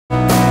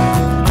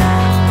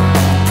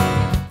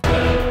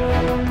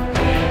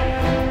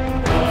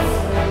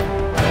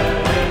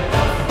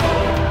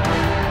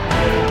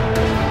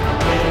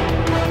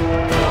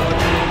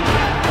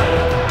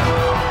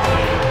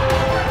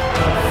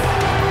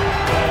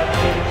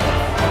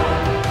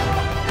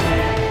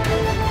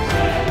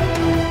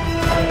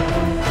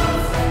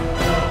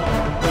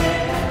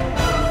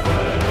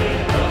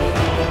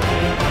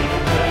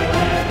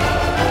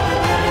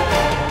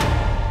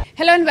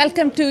and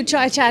welcome to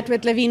Chai Chat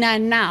with Loveena.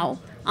 And now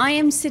I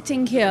am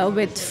sitting here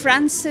with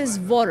Francis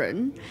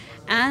Warren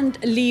and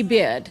Lee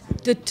Beard,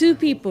 the two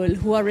people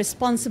who are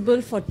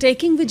responsible for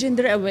taking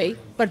Vijender away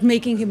but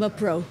making him a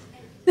pro.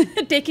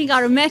 Taking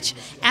our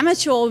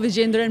amateur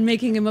Vijender and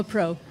making him a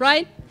pro,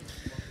 right?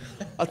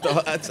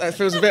 That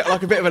feels a bit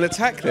like a bit of an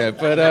attack there,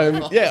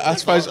 but yeah, I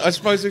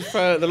suppose if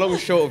the long and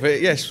short of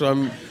it, yes,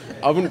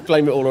 I wouldn't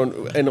blame it all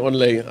on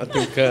Lee. I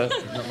think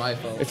not my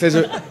fault. If there's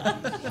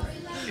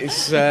I've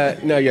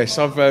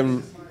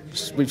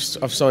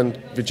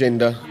signed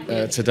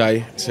Vijender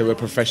today to a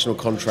professional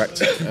contract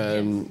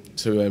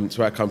to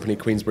our company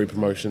Queensberry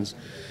Promotions.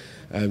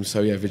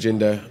 So yeah,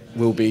 Vijender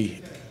will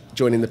be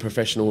joining the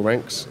professional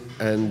ranks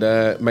and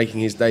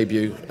making his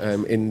debut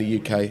in the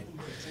UK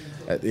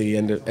at the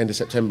end of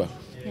September.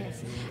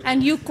 Yes.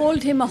 And you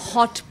called him a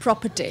hot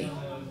property.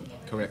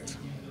 Correct.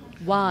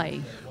 Why?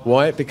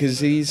 Why? Because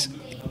he's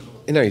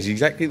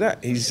exactly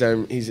that. He's a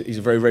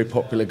very, very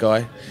popular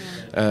guy,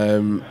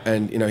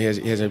 and he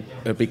has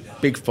a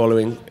big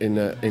following in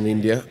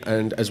India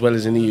and as well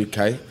as in the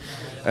UK.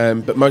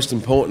 But most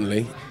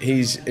importantly,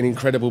 he's an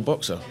incredible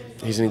boxer.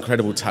 He's an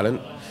incredible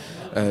talent.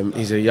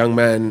 He's a young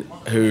man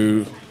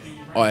who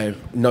I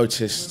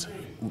noticed,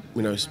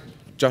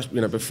 just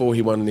before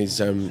he won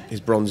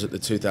his bronze at the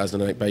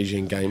 2008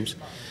 Beijing Games,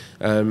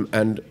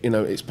 and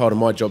it's part of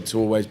my job to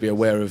always be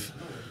aware of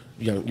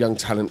young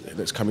talent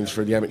that's coming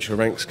through the amateur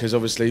ranks, because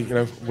obviously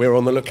we're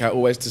on the lookout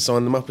always to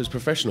sign them up as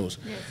professionals.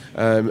 Yes.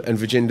 And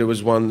Vijender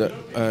was one that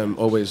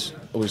always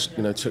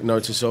took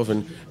notice of,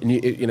 and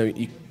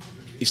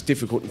it's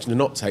difficult to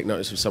not take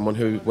notice of someone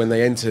who, when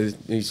they enter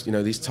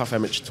these tough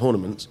amateur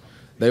tournaments,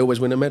 they always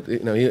win a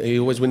medal. He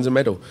always wins a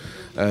medal.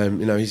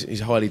 He's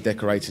highly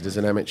decorated as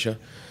an amateur.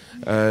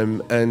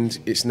 And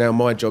it's now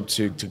my job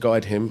to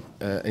guide him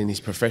in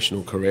his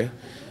professional career,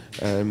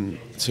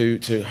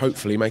 to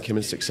hopefully make him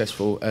as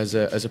successful as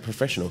a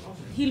professional.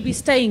 He'll be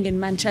staying in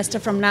Manchester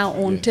from now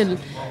on till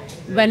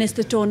when is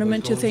the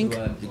tournament, you think?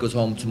 He goes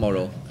home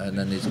tomorrow, and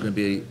then he's going to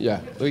be... Yeah,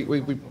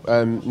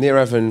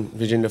 Nirav and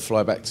Vijender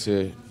fly back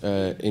to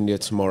India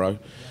tomorrow,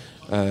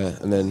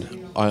 and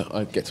then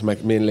I get to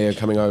me and Lee are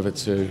coming over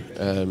to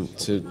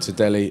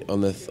Delhi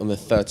on the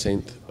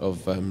 13th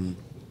of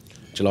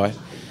July.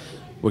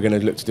 We're going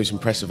to look to do some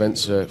press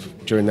events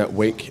during that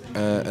week,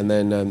 and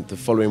then the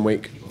following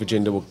week,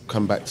 Vijender will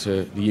come back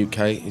to the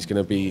UK. He's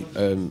going to be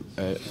a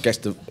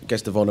guest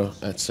of honour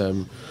at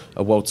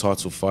a world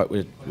title fight,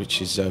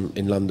 which is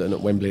in London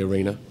at Wembley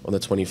Arena on the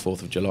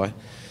 24th of July,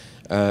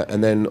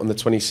 and then on the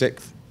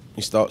 26th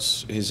he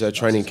starts his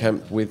training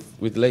camp with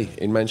Lee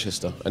in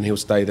Manchester, and he'll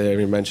stay there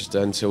in Manchester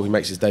until he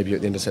makes his debut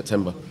at the end of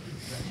September.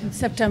 In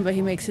September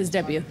he makes his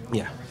debut.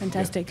 Yeah.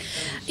 Fantastic.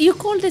 Yeah. You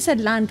call this a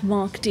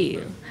landmark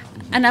deal,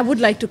 and I would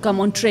like to come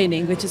on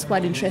training, which is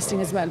quite interesting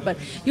as well, but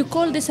you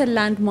call this a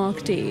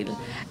landmark deal,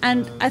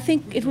 and I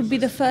think it would be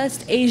the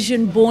first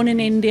Asian born in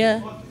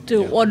India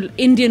or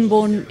Indian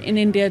born in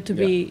India to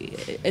be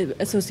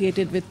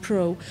associated with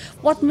pro.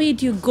 What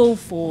made you go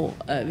for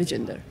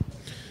Vijender?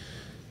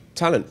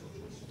 Talent,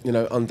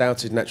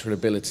 undoubted natural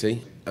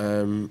ability.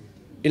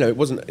 It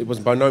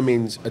wasn't by no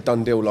means a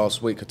done deal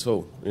last week at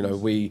all.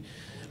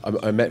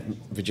 I met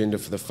Vijender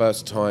for the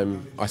first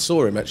time. I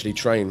saw him actually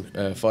train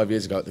 5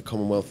 years ago at the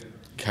Commonwealth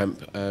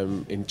camp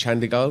in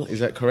Chandigarh. Is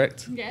that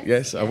correct? Yes.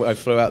 Yes. I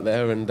flew out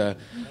there, and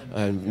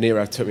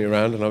Nirav took me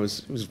around, and it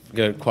was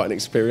quite an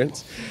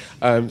experience.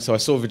 So I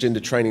saw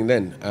Vijender training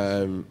then,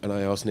 and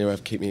I asked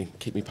Nirav to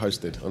keep me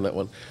posted on that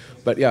one.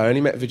 But yeah, I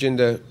only met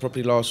Vijender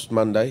probably last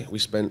Monday. We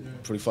spent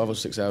probably 5 or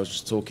 6 hours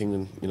just talking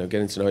and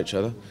getting to know each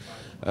other.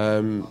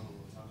 And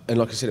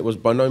like I said, it was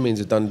by no means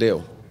a done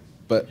deal.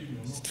 But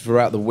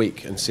throughout the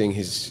week, and seeing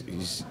his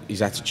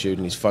attitude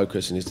and his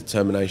focus and his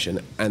determination,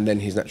 and then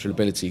his natural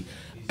ability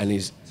and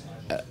his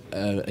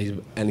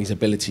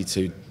ability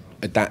to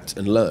adapt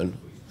and learn,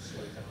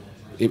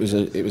 it was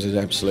an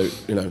absolute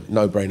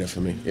no-brainer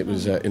for me. It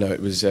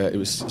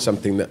was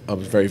something that I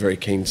was very, very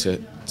keen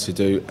to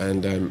do,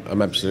 and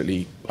I'm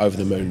absolutely over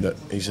the moon that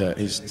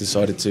he's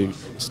decided to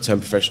turn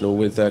professional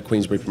with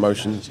Queensberry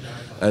Promotions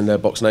and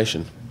Box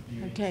Nation.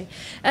 Okay.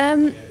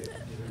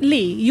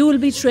 Lee, you will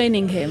be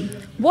training him.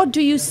 What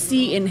do you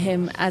see in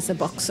him as a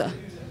boxer?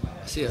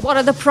 What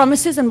are the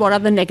promises and what are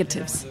the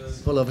negatives?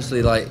 Well,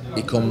 obviously,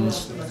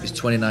 he's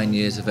 29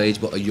 years of age,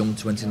 but a young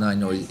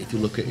 29. If you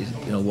look at his,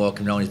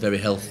 walking around, he's very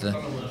healthy,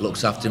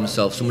 looks after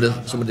himself. Some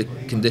of the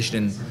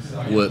conditioning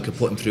work I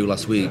put him through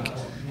last week,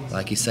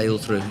 he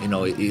sailed through.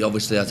 He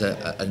obviously has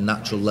a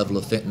natural level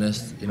of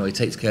fitness. He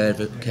takes care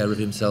of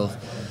himself.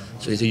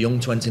 So he's a young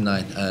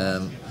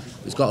 29.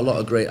 He's got a lot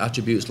of great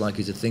attributes, like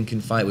he's a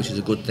thinking fighter, which is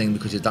a good thing,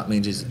 because that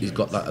means he's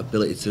got that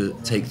ability to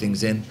take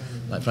things in.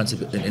 Like Francis,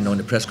 in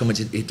the press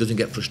comments, he doesn't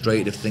get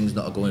frustrated if things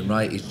not going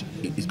right.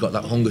 He's got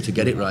that hunger to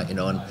get it right, and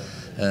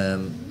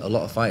a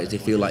lot of fighters, they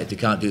feel like if they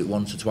can't do it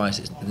once or twice,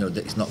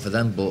 it's not for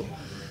them. But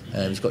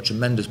he's got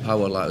tremendous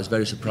power. I was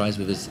very surprised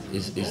with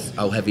his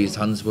how heavy his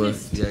hands were.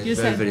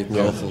 Yeah, very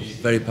powerful,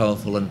 very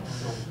powerful. And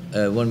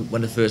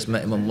when I first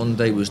met him on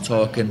Monday, we was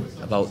talking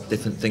about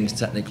different things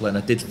technically, and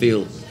I did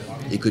feel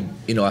he could,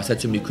 you know, I said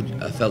to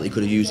him, I felt he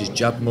could have used his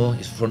jab more,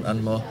 his front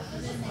hand more.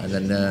 And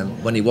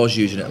then when he was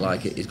using it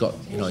like it, he's got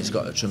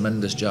a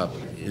tremendous jab.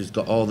 He's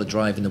got all the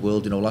drive in the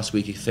world. You know, last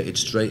week he fitted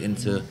straight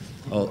into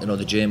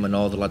the gym, and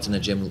all the lads in the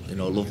gym, you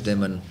know, loved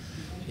him, and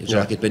it was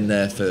like he'd been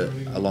there for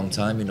a long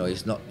time. You know,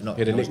 he's not. He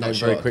had a nickname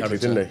very quickly,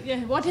 didn't he?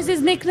 Yeah. What is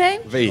his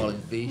nickname? V.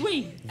 V.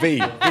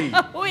 V.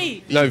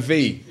 V. No,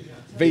 V.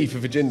 V for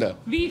Vijender.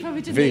 V for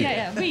Vijender, V.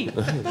 yeah. V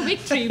for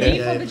victory, V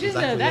for Vijender.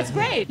 Exactly, that's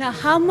great. Now,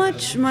 how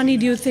much money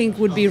do you think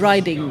would be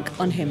riding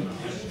on him?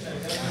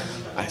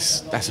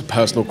 That's a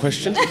personal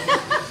question.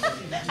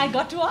 I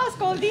got to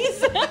ask all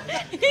these.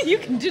 You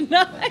can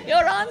deny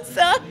your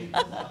answer.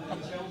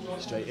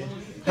 Straight in.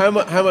 How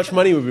much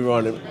money would be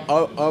riding him?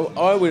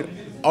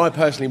 I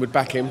personally would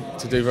back him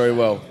to do very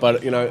well,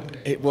 but you know,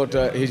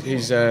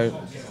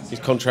 his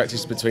contract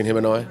is between him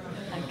and I.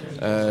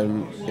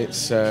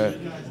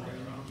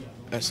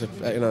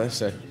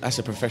 That's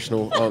a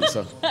professional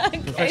answer.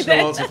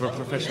 Professional answer for a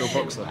professional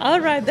boxer. All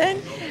right then.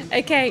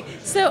 Okay.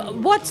 So,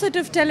 what sort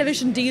of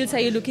television deals are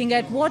you looking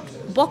at? What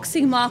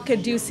boxing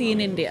market do you see in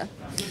India?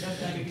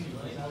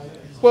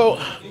 Well,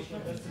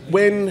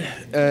 when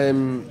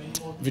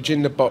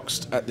Vijender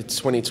boxed at the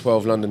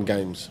 2012 London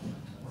Games,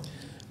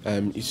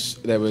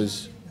 there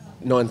was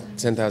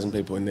 10,000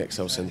 people in the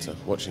Excel Centre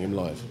watching him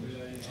live,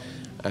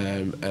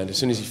 and as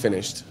soon as he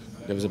finished,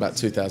 there was about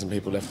 2,000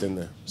 people left in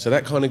there. So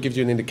that kind of gives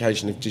you an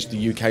indication of just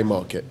the UK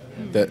market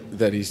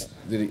that's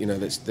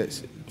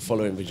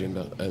following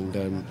Vijender.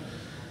 And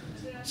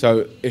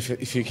so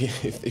if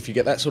you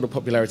get that sort of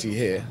popularity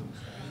here,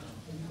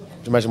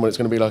 imagine what it's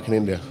going to be like in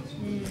India.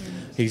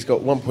 He's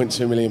got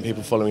 1.2 million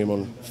people following him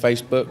on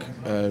Facebook.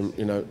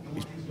 You know,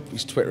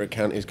 his Twitter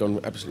account has gone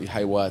absolutely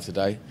haywire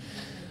today.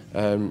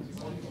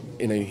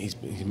 You know, he's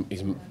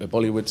a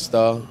Bollywood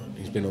star.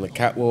 He's been on the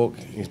catwalk.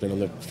 He's been on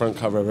the front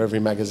cover of every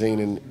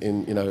magazine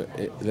in you know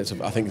that's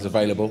I think is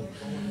available.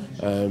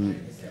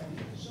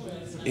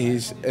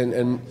 He's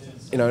and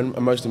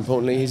most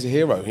importantly, he's a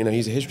hero. You know,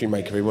 he's a history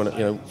maker. He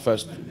won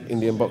first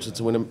Indian boxer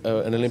to win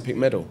an Olympic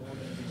medal.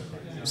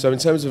 So in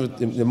terms of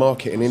the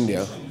market in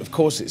India, of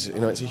course it's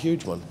a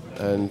huge one,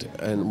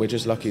 and we're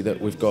just lucky that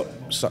we've got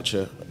such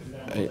a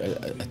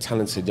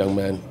talented young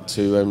man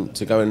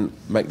to go and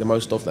make the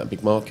most of that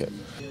big market.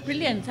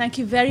 Brilliant. Thank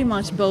you very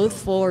much both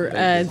for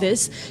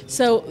this.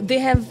 So they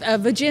have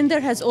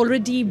Vijender has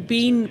already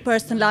been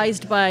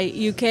personalized by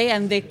UK,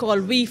 and they call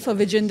V for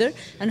Vijender,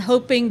 and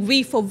hoping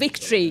V for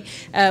victory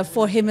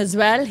for him as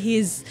well.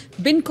 He's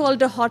been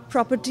called a hot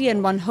property,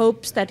 and one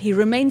hopes that he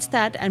remains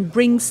that and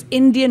brings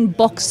Indian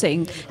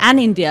boxing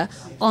and India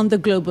on the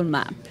global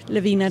map.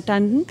 Loveena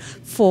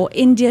for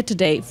India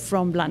Today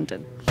from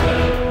London.